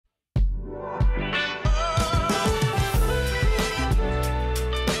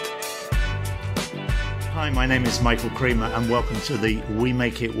Hi, my name is Michael Creamer and welcome to the We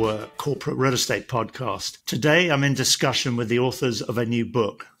Make It Work Corporate Real Estate Podcast. Today I'm in discussion with the authors of a new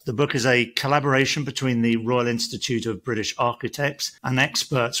book. The book is a collaboration between the Royal Institute of British Architects and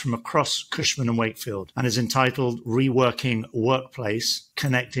experts from across Cushman and Wakefield and is entitled Reworking Workplace,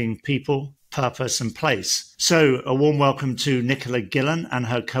 Connecting People, Purpose and Place. So a warm welcome to Nicola Gillen and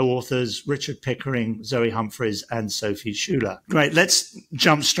her co-authors, Richard Pickering, Zoe Humphries and Sophie Schuller. Great, let's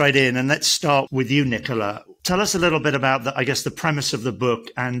jump straight in and let's start with you, Nicola. Tell us a little bit about, the premise of the book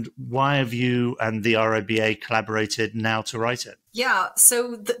and why have you and the RIBA collaborated now to write it? Yeah,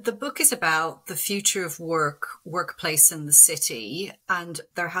 so the book is about the future of workplace in the city. And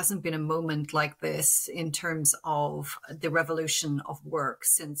there hasn't been a moment like this in terms of the revolution of work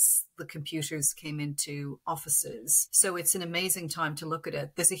since the computers came into offices. So it's an amazing time to look at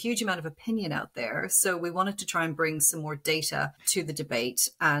it. There's a huge amount of opinion out there. So we wanted to try and bring some more data to the debate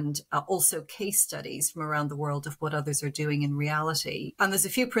and also case studies from around the world of what others are doing in reality. And there's a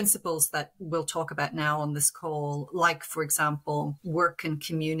few principles that we'll talk about now on this call, like, for example, work and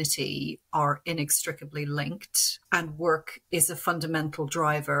community are inextricably linked, and work is a fundamental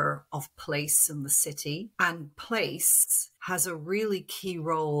driver of place in the city, and place has a really key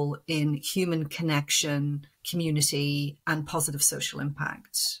role in human connection, community, and positive social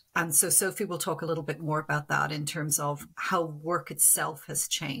impact. And so Sophie will talk a little bit more about that in terms of how work itself has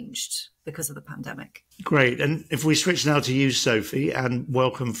changed because of the pandemic. Great. And if we switch now to you, Sophie, and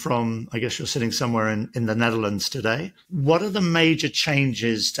welcome from, I guess you're sitting somewhere in the Netherlands today. What are the major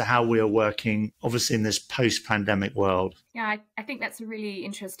changes to how we are working, obviously in this post-pandemic world? Yeah, I think that's a really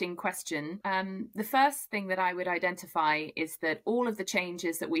interesting question. The first thing that I would identify is that all of the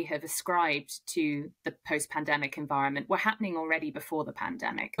changes that we have ascribed to the post-pandemic environment were happening already before the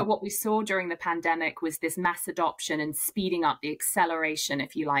pandemic. But what we saw during the pandemic was this mass adoption and speeding up the acceleration,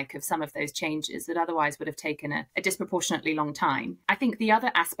 if you like, of some of those changes that otherwise would have taken a disproportionately long time. I think the other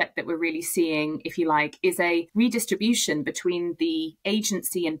aspect that we're really seeing, if you like, is a redistribution between the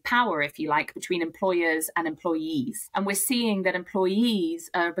agency and power, if you like, between employers and employees. And we're seeing that employees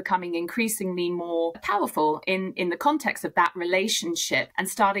are becoming increasingly more powerful in the context of that relationship and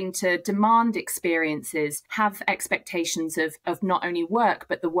starting to demand experiences, have expectations of not only work,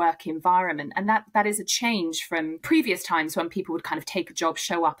 but the work environment. And that is a change from previous times when people would kind of take a job,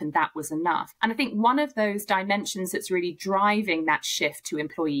 show up, and that was enough. And I think one of those dimensions that's really driving that shift to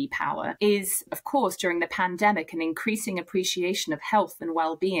employee power is, of course, during the pandemic, an increasing appreciation of health and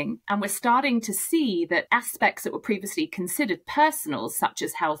well-being. And we're starting to see that aspects that were previously considered personal, such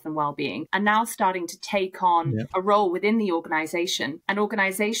as health and well-being, are now starting to take on a role within the organization. And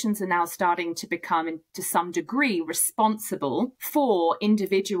organizations are now starting to become, to some degree, responsible for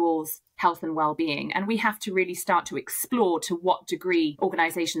individuals' health and well-being. And we have to really start to explore to what degree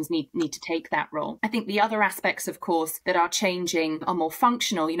organizations need to take that role. I think the other aspects, of course, that are changing are more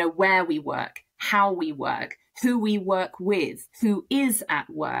functional, where we work, how we work, who we work with, who is at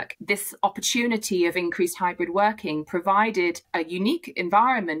work. This opportunity of increased hybrid working provided a unique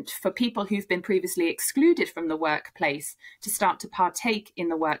environment for people who've been previously excluded from the workplace to start to partake in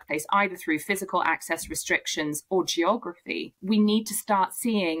the workplace, either through physical access restrictions or geography. We need to start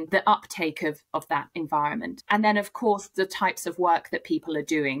seeing the uptake of that environment. And then, of course, the types of work that people are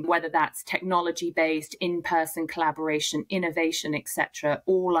doing, whether that's technology-based, in-person collaboration, innovation, etc.,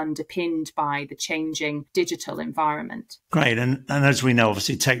 all underpinned by the changing digital environment. Great. And as we know,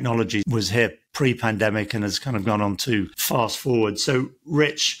 obviously technology was here pre-pandemic and has kind of gone on to fast forward. So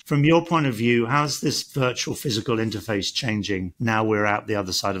Rich, from your point of view, how's this virtual physical interface changing now we're out the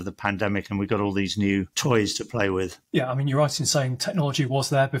other side of the pandemic and we've got all these new toys to play with? Yeah, I mean, you're right in saying technology was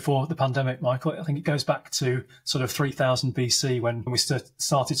there before the pandemic, Michael. I think it goes back to sort of 3000 BC when we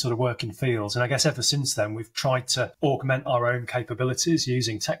started sort of working fields. And I guess ever since then, we've tried to augment our own capabilities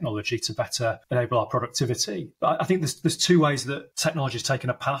using technology to better enable our productivity. But I think there's two ways that technology has taken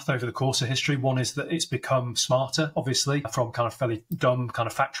a path over the course of history. One is that it's become smarter, obviously, from kind of fairly dumb kind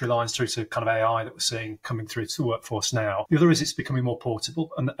of factory lines through to kind of AI that we're seeing coming through to the workforce now. The other is it's becoming more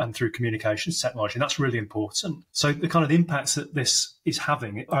portable and through communications technology, and that's really important. So the kind of impacts that this is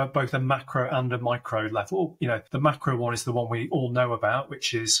having are both a macro and a micro level. The macro one is the one we all know about,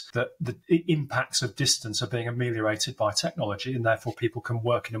 which is that the impacts of distance are being ameliorated by technology, and therefore people can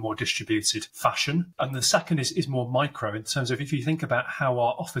work in a more distributed fashion. And the second is more micro in terms of if you think about how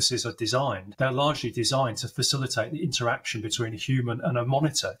our offices are designed, end, they're largely designed to facilitate the interaction between a human and a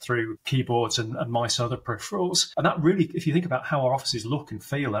monitor through keyboards and mice and other peripherals. And that really, if you think about how our offices look and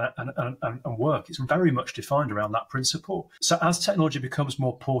feel and work, it's very much defined around that principle. So as technology becomes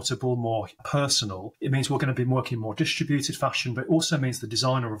more portable, more personal, it means we're going to be working in more distributed fashion, but it also means the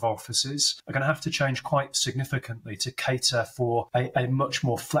designer of offices are going to have to change quite significantly to cater for a much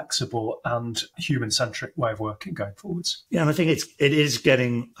more flexible and human-centric way of working going forwards. Yeah, and I think it is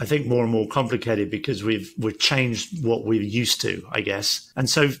getting, I think, more and more complicated because we've changed what we're used to, I guess. And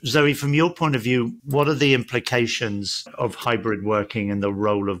so, Zoe, from your point of view, what are the implications of hybrid working and the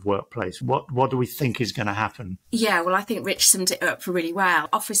role of workplace? What do we think is going to happen? Yeah, well, I think Rich summed it up really well.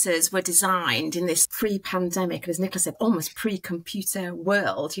 Offices were designed in this pre-pandemic, as Nicola said, almost pre-computer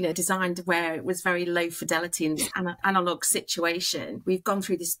world, designed where it was very low fidelity in this analog situation. We've gone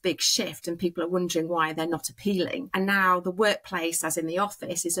through this big shift and people are wondering why they're not appealing. And now the workplace, as in the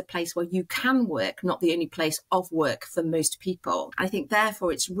office, is a place where you can work, not the only place of work for most people. I think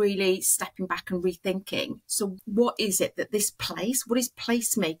therefore it's really stepping back and rethinking. So what is it that what is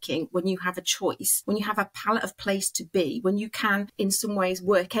placemaking when you have a choice, when you have a palette of place to be, when you can in some ways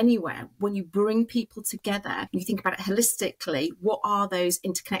work anywhere, when you bring people together, and you think about it holistically, what are those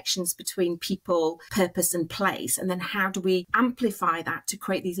interconnections between people, purpose and place? And then how do we amplify that to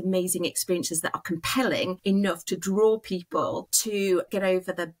create these amazing experiences that are compelling enough to draw people to get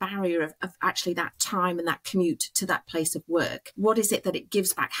over the barrier of actually that time and that commute to that place of work? What is it that it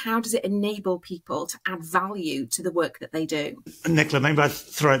gives back? How does it enable people to add value to the work that they do? Nicola, maybe I'll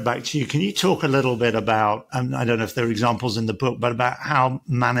throw it back to you. Can you talk a little bit about, I don't know if there are examples in the book, but about how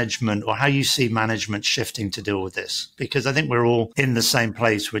management or how you see management shifting to deal with this? Because I think we're all in the same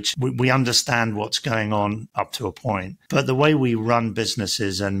place, which we understand what's going on up to a point, but the way we run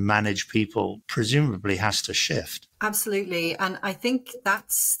businesses and manage people presumably has to shift. Absolutely. And I think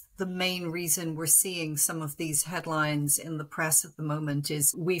that's the main reason we're seeing some of these headlines in the press at the moment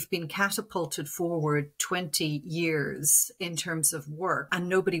is we've been catapulted forward 20 years in terms of work and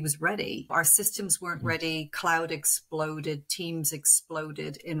nobody was ready. Our systems weren't ready. Cloud exploded. Teams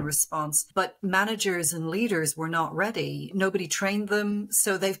exploded in response. But managers and leaders were not ready. Nobody trained them.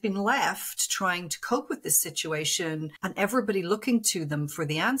 So they've been left trying to cope with this situation and everybody looking to them for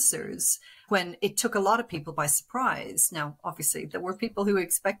the answers, when it took a lot of people by surprise. Now, obviously, there were people who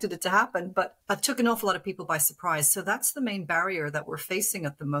expected it to happen, but it took an awful lot of people by surprise. So that's the main barrier that we're facing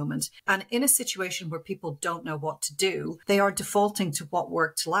at the moment. And in a situation where people don't know what to do, they are defaulting to what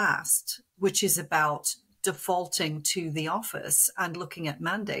worked last, which is about defaulting to the office and looking at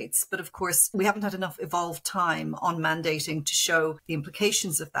mandates. But of course, we haven't had enough evolved time on mandating to show the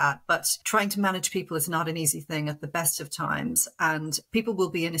implications of that. But trying to manage people is not an easy thing at the best of times. And people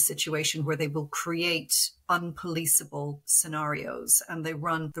will be in a situation where they will create unpoliceable scenarios and they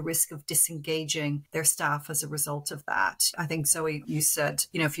run the risk of disengaging their staff as a result of that. I think, Zoe, you said,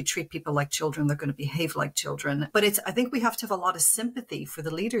 if you treat people like children, they're going to behave like children. But I think we have to have a lot of sympathy for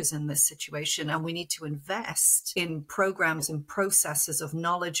the leaders in this situation, and we need to invest in programs and processes of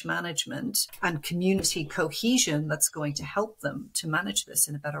knowledge management and community cohesion that's going to help them to manage this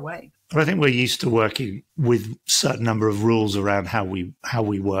in a better way. But I think we're used to working with a certain number of rules around how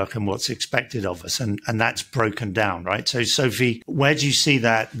we work and what's expected of us, and that's broken down, right? So, Sophie, where do you see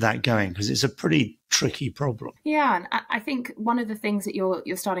that going? Because it's a pretty tricky problem. Yeah, and I think one of the things that you're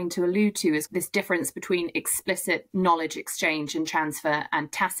starting to allude to is this difference between explicit knowledge exchange and transfer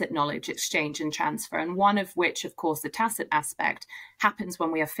and tacit knowledge exchange and transfer. And one of which, of course, the tacit aspect happens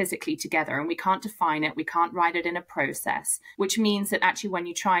when we are physically together and we can't define it, we can't write it in a process, which means that actually when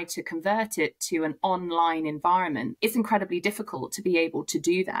you try to convert it to an online environment, it's incredibly difficult to be able to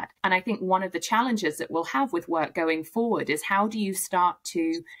do that. And I think one of the challenges that we'll have with work going forward is how do you start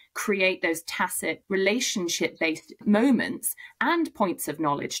to create those tacit relationship-based moments and points of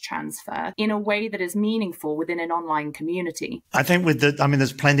knowledge transfer in a way that is meaningful within an online community. I think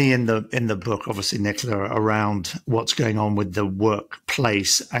there's plenty in the book, obviously, Nicola, around what's going on with the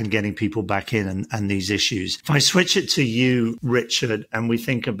workplace and getting people back in and these issues. If I switch it to you, Richard, and we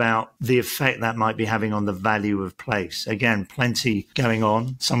think about the effect that might be having on the value of place. Again, plenty going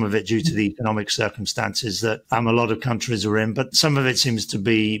on, some of it due to the economic circumstances that a lot of countries are in, but some of it seems to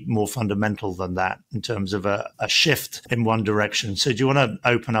be more fundamental than that in terms of a shift in one direction. So do you want to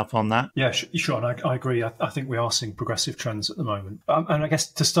open up on that? Yeah, sure. And I agree. I think we are seeing progressive trends at the moment. And I guess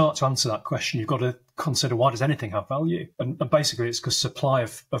to start to answer that question, you've got to consider, why does anything have value? And basically it's because supply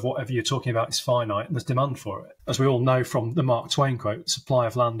of whatever you're talking about is finite and there's demand for it. As we all know from the Mark Twain quote, supply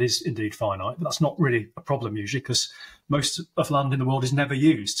of land is indeed finite, but that's not really a problem usually, because most of land in the world is never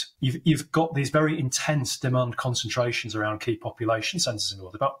used. You've got these very intense demand concentrations around key population centres in the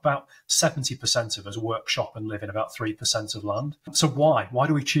world. About 70% of us work, shop and live in about 3% of land. So why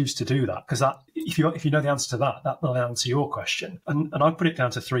do we choose to do that? Because that, if you know the answer to that, that will answer your question. And I put it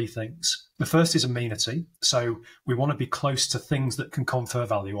down to three things. The first is amenity. So we want to be close to things that can confer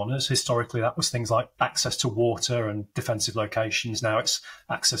value on us. Historically, that was things like access to water and defensive locations. Now it's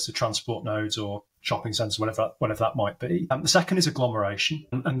access to transport nodes or shopping centres, whatever that might be. The second is agglomeration.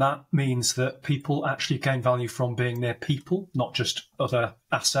 And that means that people actually gain value from being near people, not just other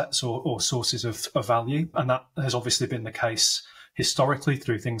assets or sources of value. And that has obviously been the case historically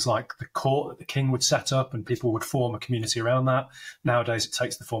through things like the court that the king would set up and people would form a community around that. Nowadays, it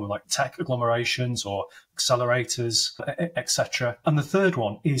takes the form of like tech agglomerations or accelerators, etc. And the third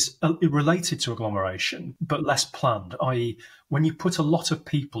one is related to agglomeration, but less planned, i.e. when you put a lot of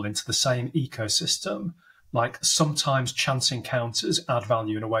people into the same ecosystem, like sometimes chance encounters add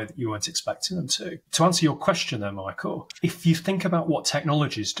value in a way that you weren't expecting them to. To answer your question there, Michael, if you think about what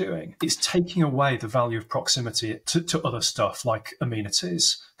technology is doing, it's taking away the value of proximity to other stuff like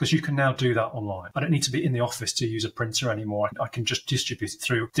amenities, because you can now do that online. I don't need to be in the office to use a printer anymore. I can just distribute it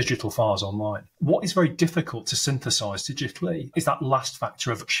through digital files online. What is very difficult to synthesize digitally is that last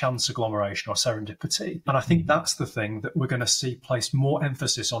factor of chance agglomeration or serendipity. And I think that's the thing that we're going to see placed more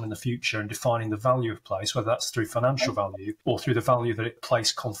emphasis on in the future in defining the value of place, whether that's through financial value or through the value that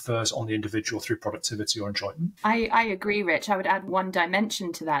place confers on the individual through productivity or enjoyment. I agree, Rich. I would add one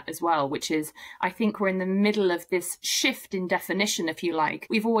dimension to that as well, which is I think we're in the middle of this shift in definition, if you like.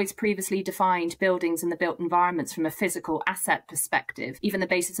 We've always previously defined buildings and the built environments from a physical asset perspective. Even the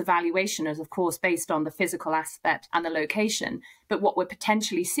basis of valuation is, of course, based on the physical asset and the location. But what we're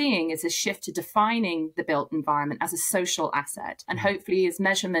potentially seeing is a shift to defining the built environment as a social asset. And hopefully as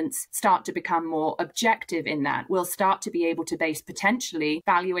measurements start to become more objective in that, we'll start to be able to base potentially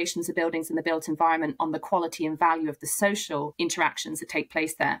valuations of buildings in the built environment on the quality and value of the social interactions that take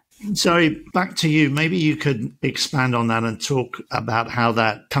place there. Zoe, back to you. Maybe you could expand on that and talk about how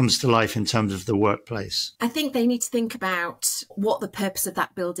that comes to life in terms of the workplace. I think they need to think about what the purpose of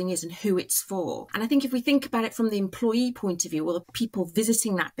that building is and who it's for. And I think if we think about it from the employee point of view or the people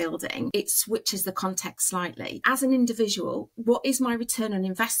visiting that building, it switches the context slightly. As an individual, what is my return on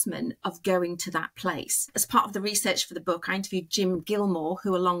investment of going to that place? As part of the research for the book, I interviewed Jim Gilmore,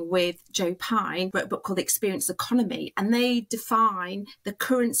 who along with Joe Pine wrote a book called The Experience Economy, and they define the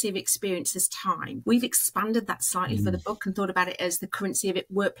currency of experience as time. We've expanded that slightly for the book and thought about it as the currency of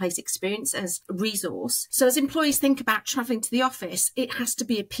workplace experience as a resource. So as employees think about travelling to the office, it has to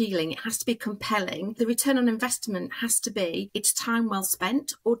be appealing, it has to be compelling. The return on investment has to be it's time well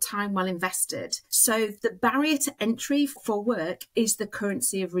spent or time well invested. So the barrier to entry for work is the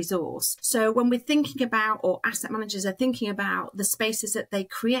currency of resource. So when we're thinking about, or asset managers are thinking about the spaces that they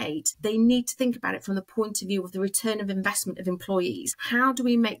create, they need to think about it from the point of view of the return of investment of employees. How do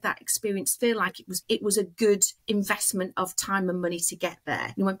we make that experience feel like it was a good investment of time and money to get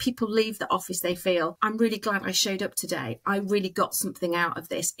there? And when people leave the office, they feel, I'm really glad I showed up today. I really got something out of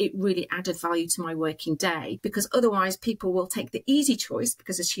this. It really added value to my working day, because otherwise people will take the easy choice,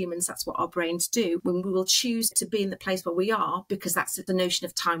 because as humans, that's what our brains do, when we will choose to be in the place where we are, because that's the notion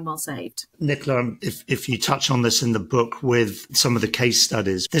of time well saved. Nicola, if you touch on this in the book with some of the case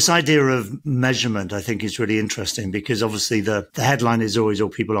studies, this idea of measurement, I think, is really interesting, because obviously the headline is always, oh,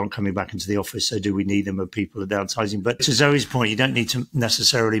 people aren't coming back into the office, so do we need them, or people are downsizing? But to Zoe's point, you don't need to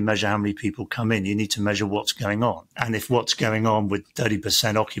necessarily measure how many people come in. You need to measure what's going on. And if what's going on with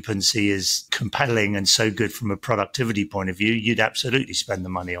 30% occupancy is compelling and so good from a productivity point of view, you'd absolutely spend the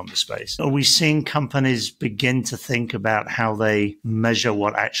money on the space. Are we seeing companies begin to think about how they measure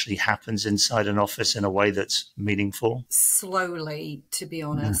what actually happens inside an office in a way that's meaningful? Slowly, to be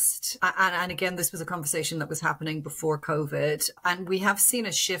honest. And again, this was a conversation that was happening before COVID. And we have seen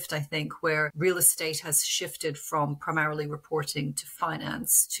a shift, I think, where real estate has shifted from primarily reporting to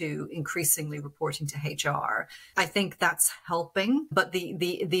finance to increasingly reporting to HR. I think that's helping. But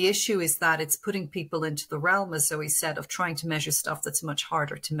the issue is that it's putting people into the realm, as Zoe said, of trying to measure stuff that's much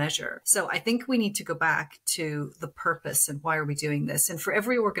harder to measure. So I think we need to go back to the purpose and why are we doing this? And for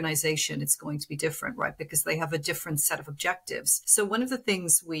every organization, it's going to be different, right? Because they have a different set of objectives. So one of the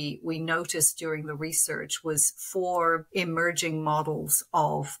things we noticed during the research was 4 emerging models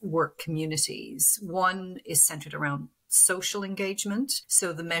of work communities. One is centered around social engagement.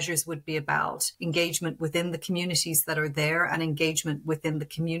 So the measures would be about engagement within the communities that are there and engagement within the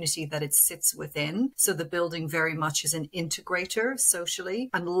community that it sits within. So the building very much is an integrator socially,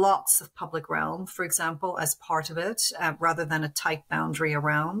 and lots of public realm, for example, as part of it, rather than a tight boundary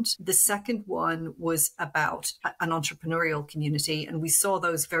around. The second one was about an entrepreneurial community, and we saw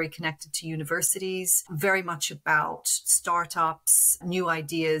those very connected to universities, very much about startups, new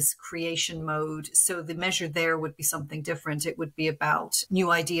ideas, creation mode. So the measure there would be something different. It would be about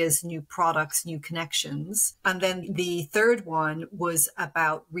new ideas, new products, new connections. And then the third one was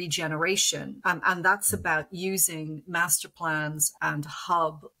about regeneration. And that's about using master plans and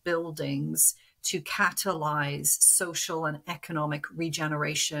hub buildings to catalyze social and economic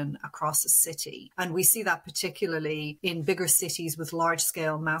regeneration across a city. And we see that particularly in bigger cities with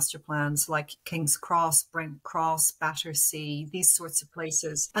large-scale master plans like King's Cross, Brent Cross, Battersea, these sorts of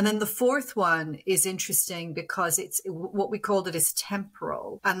places. And then the fourth one is interesting because it's what we called it is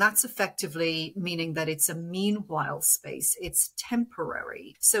temporal. And that's effectively meaning that it's a meanwhile space. It's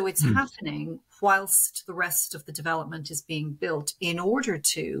temporary. So it's happening whilst the rest of the development is being built in order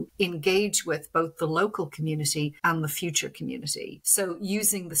to engage with both the local community and the future community. So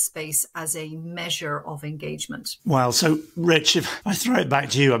using the space as a measure of engagement. Wow. So, Rich, if I throw it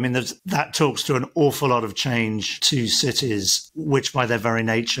back to you, I mean, that talks to an awful lot of change to cities, which by their very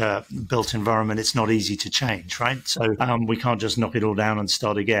nature, built environment, it's not easy to change, right? So we can't just knock it all down and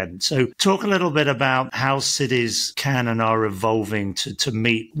start again. So talk a little bit about how cities can and are evolving to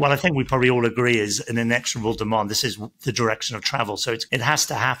meet, well, I think we probably all agree is an inexorable demand. This is the direction of travel. So it has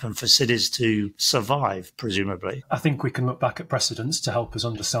to happen for cities to survive, presumably. I think we can look back at precedents to help us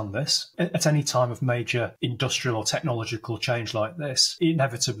understand this. At any time of major industrial or technological change like this, it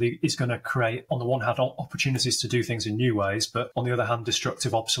inevitably is going to create, on the one hand, opportunities to do things in new ways, but on the other hand,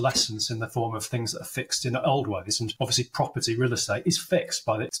 destructive obsolescence in the form of things that are fixed in old ways. And obviously, property, real estate is fixed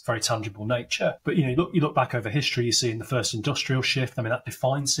by its very tangible nature. But you look back over history, you see in the first industrial shift, I mean, that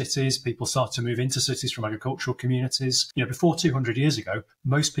defined cities. People start to move into cities from agricultural communities. Before 200 years ago,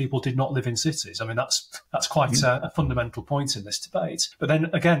 most people did not live in cities. I mean, that's quite a fundamental point in this debate. But then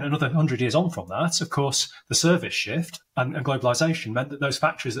again, another 100 years on from that, of course, the service shift and globalization meant that those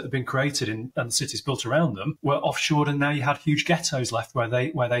factories that had been created and the cities built around them were offshored, and now you had huge ghettos left where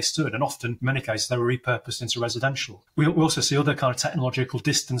they stood, and often, in many cases, they were repurposed into residential. We also see other kind of technological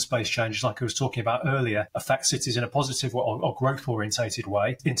distance-based changes, like I was talking about earlier, affect cities in a positive or growth-orientated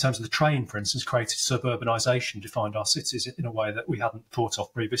way. In terms of the train, for instance, created suburbanisation, defined our cities in a way that we hadn't thought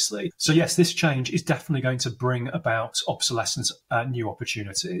of previously. So yes, this change is definitely going to bring about obsolescence, new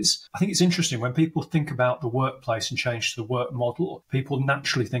opportunities. I think it's interesting when people think about the workplace and change to the work model, people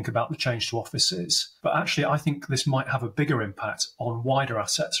naturally think about the change to offices. But actually, I think this might have a bigger impact on wider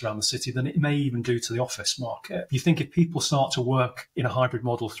assets around the city than it may even do to the office market. You think if people start to work in a hybrid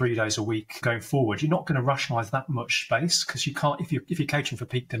model 3 days a week going forward, you're not going to rationalise that much space, because you can't, if you're catering for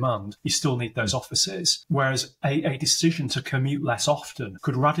peak demand, you still need those offices. Whereas a decision to commute less often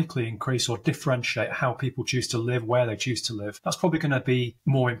could radically increase or differentiate how people choose to live, where they choose to live. That's probably going to be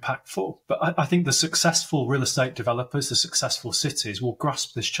more impactful. But I think the successful real estate developers, the successful cities will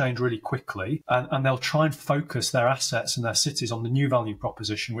grasp this change really quickly, and they'll try and focus their assets and their cities on the new value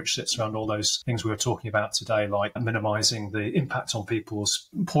proposition, which sits around all those things we were talking about today, like minimising the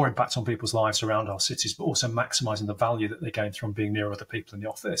poor impact on people's lives around our cities, but also maximising the value that they gain from being near other people in the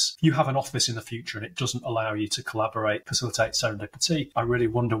office. If you have an office in the future and it doesn't allow you to collaborate, facilitate serendipity, I really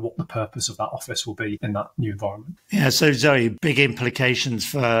wonder what the purpose of that office will be in that new environment. Yeah, so Zoe, big implications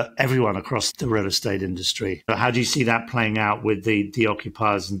for everyone across the real estate industry. How do you see that playing out with the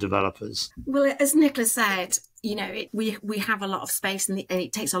occupiers and developers? Well, as Nicola said, we have a lot of space and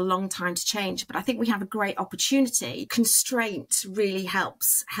it takes a long time to change, but I think we have a great opportunity. Constraint really help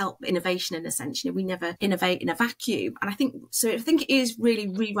innovation in a sense. We never innovate in a vacuum. And I think it is really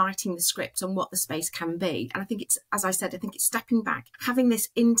rewriting the script on what the space can be. And I think it's, as I said, it's stepping back, having this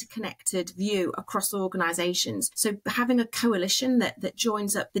interconnected view across organisations. So having a coalition that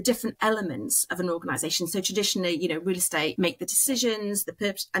joins up the different elements of an organisation. So traditionally, real estate make the decisions, the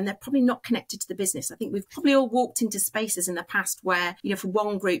purpose, and they're probably not connected to the business. I think we've probably all walked into spaces in the past where, for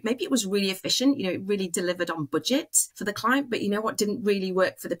one group, maybe it was really efficient, it really delivered on budget for the client, but what didn't really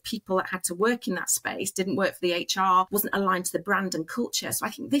work for the people that had to work in that space, didn't work for the HR, wasn't aligned to the brand and culture. So I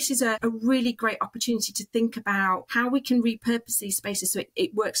think this is a really great opportunity to think about how we can repurpose these spaces so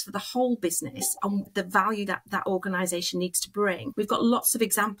it works for the whole business and the value that organisation needs to bring. We've got lots of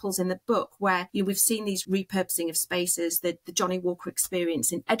examples in the book where we've seen these repurposing of spaces, the Johnny Walker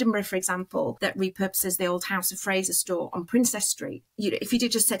experience in Edinburgh, for example, that repurposes the old house House of Fraser store on Princess Street. If you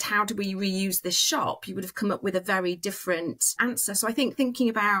just said, how do we reuse this shop, you would have come up with a very different answer. So I think thinking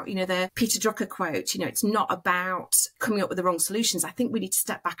about, the Peter Drucker quote, it's not about coming up with the wrong solutions. I think we need to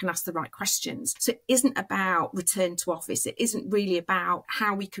step back and ask the right questions. So it isn't about return to office. It isn't really about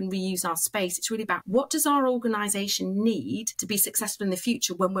how we can reuse our space. It's really about what does our organisation need to be successful in the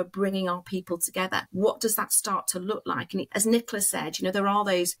future when we're bringing our people together? What does that start to look like? And as Nicola said, there are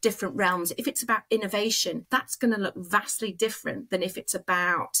those different realms. If it's about innovation, that's going to look vastly different than if it's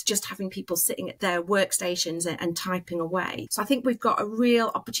about just having people sitting at their workstations and typing away. So I think we've got a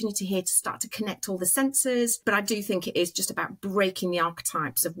real opportunity here to start to connect all the senses, but I do think it is just about breaking the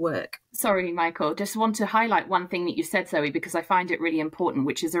archetypes of work. Sorry, Michael, just want to highlight one thing that you said, Zoe, because I find it really important,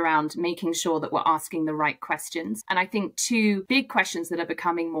 which is around making sure that we're asking the right questions. And I think two big questions that are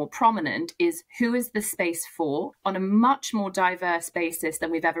becoming more prominent is who is the space for on a much more diverse basis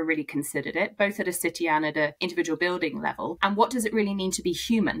than we've ever really considered it, both at a city and at an individual building level. And what does it really mean to be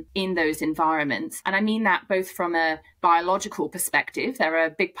human in those environments? And I mean that both from a biological perspective. There are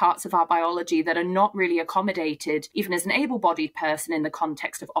big parts of our biology that are not really accommodated, even as an able-bodied person, in the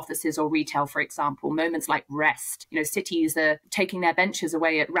context of offices or retail, for example. Moments like rest. Cities are taking their benches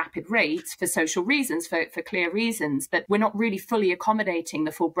away at rapid rates for social reasons, for clear reasons, but we're not really fully accommodating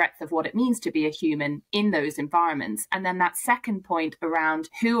the full breadth of what it means to be a human in those environments. And then that second point around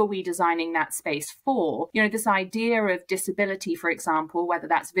who are we designing that space for? This idea of disability, for example, whether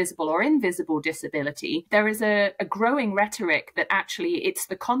that's visible or invisible disability, there is a growing rhetoric that actually it's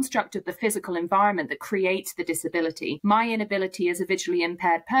the construct of the physical environment that creates the disability. My inability as a visually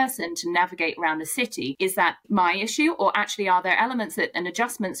impaired person to navigate around the city, is that my issue, or actually are there elements and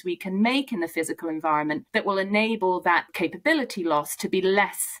adjustments we can make in the physical environment that will enable that capability loss to be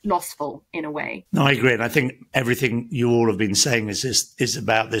less lossful in a way? No, I agree. And I think everything you all have been saying is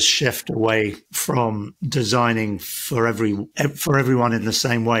about this shift away from designing for everyone in the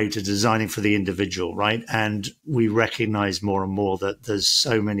same way to designing for the individual, right? And we recognize more and more that there's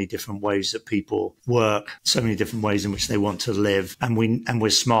so many different ways that people work, so many different ways in which they want to live, and we're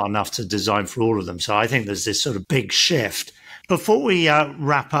smart enough to design for all of them. So I think there's this sort of big shift. Before we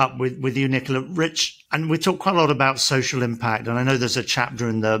wrap up with you, Nicola, Rich, and we talk quite a lot about social impact, and I know there's a chapter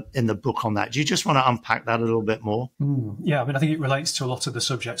in the book on that. Do you just want to unpack that a little bit more? Yeah, I think it relates to a lot of the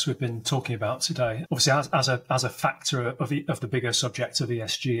subjects we've been talking about today. Obviously, as a factor of the bigger subject of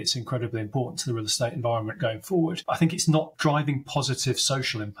ESG, it's incredibly important to the real estate environment going forward. I think it's not driving positive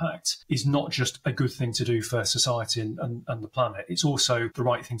social impact is not just a good thing to do for society and the planet. It's also the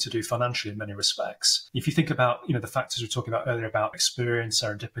right thing to do financially in many respects. If you think about the factors we were talking about earlier about experience,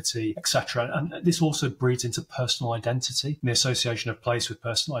 serendipity, etc., and this also breeds into personal identity and the association of place with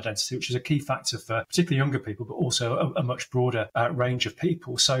personal identity, which is a key factor for particularly younger people, but also a much broader range of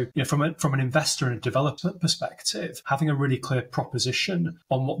people. So, from an investor and a developer perspective, having a really clear proposition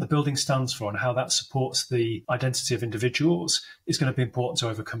on what the building stands for and how that supports the identity of individuals is going to be important to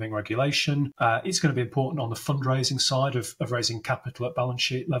overcoming regulation. It's going to be important on the fundraising side of raising capital at balance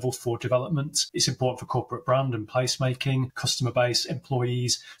sheet level for development. It's important for corporate brand and placemaking, customer base,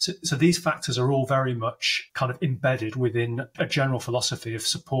 employees. So these factors are all very much kind of embedded within a general philosophy of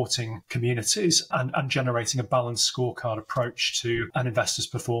supporting communities and generating a balanced scorecard approach to an investor's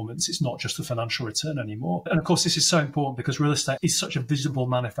performance. It's not just the financial return anymore. And of course, this is so important because real estate is such a visible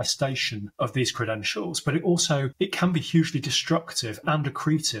manifestation of these credentials, but it can be hugely destructive and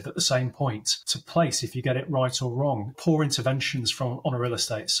accretive at the same point to place if you get it right or wrong. Poor interventions on a real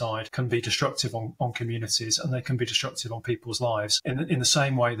estate side can be destructive on communities, and they can be destructive on people's lives in the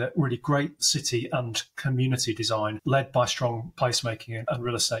same way that really great city and community design led by strong placemaking and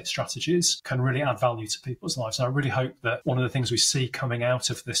real estate strategies can really add value to people's lives. And I really hope that one of the things we see coming out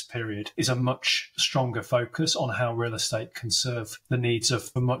of this period is a much stronger focus on how real estate can serve the needs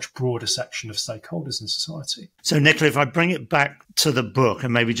of a much broader section of stakeholders in society. So, Nicola, if I bring it back to the book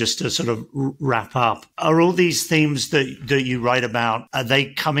and maybe just to sort of wrap up, are all these themes that you write about, are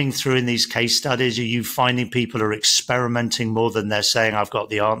they coming through in these case studies? Are you finding people are experimenting more than they're saying, I've got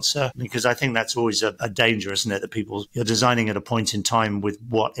the answer? Because I think that's always a danger, isn't it? That you're designing at a point in time with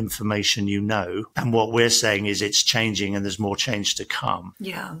what information you know. And what we're saying is it's changing and there's more change to come.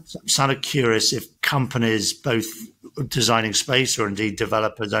 Yeah. So I'm sort of curious if companies, both designing space or indeed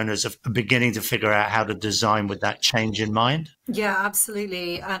developers, owners, are beginning to figure out how to design with that change in mind. Yeah,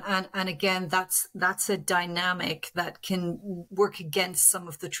 absolutely. And again, that's a dynamic that can work against some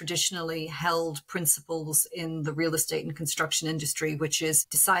of the traditionally held principles in the real estate and construction industry, which is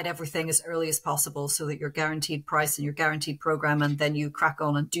decide everything as early as possible possible so that you're guaranteed price and you're guaranteed program, and then you crack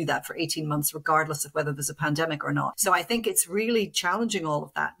on and do that for 18 months, regardless of whether there's a pandemic or not. So I think it's really challenging all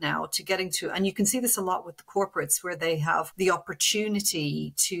of that now to getting to, and you can see this a lot with the corporates where they have the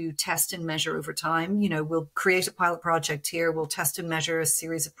opportunity to test and measure over time. You know, we'll create a pilot project here, we'll test and measure a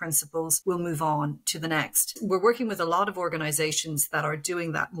series of principles, we'll move on to the next. We're working with a lot of organizations that are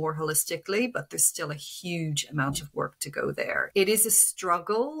doing that more holistically, but there's still a huge amount of work to go there. It is a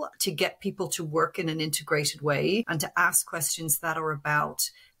struggle to get people to work in an integrated way and to ask questions that are about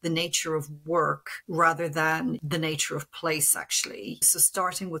the nature of work rather than the nature of place, actually. So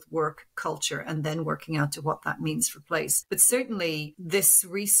starting with work culture and then working out to what that means for place. But certainly this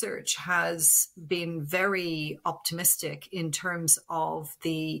research has been very optimistic in terms of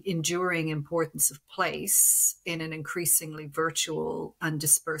the enduring importance of place in an increasingly virtual and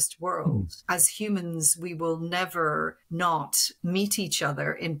dispersed world. As humans, we will never not meet each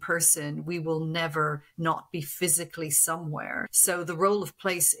other in person. We will never not be physically somewhere. So the role of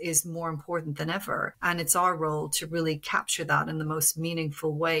place is more important than ever. And it's our role to really capture that in the most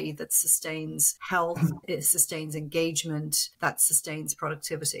meaningful way that sustains health, it sustains engagement, that sustains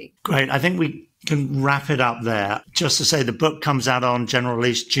productivity. Great. I think we can wrap it up there. Just to say the book comes out on general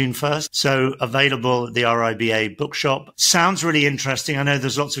release June 1st. So available at the RIBA bookshop. Sounds really interesting. I know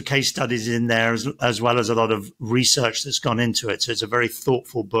there's lots of case studies in there as well as a lot of research that's gone into it. So it's a very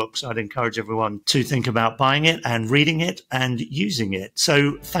thoughtful book. So I'd encourage everyone to think about buying it and reading it and using it.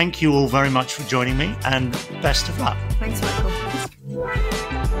 So thank you all very much for joining me and best of luck. Thanks, Michael.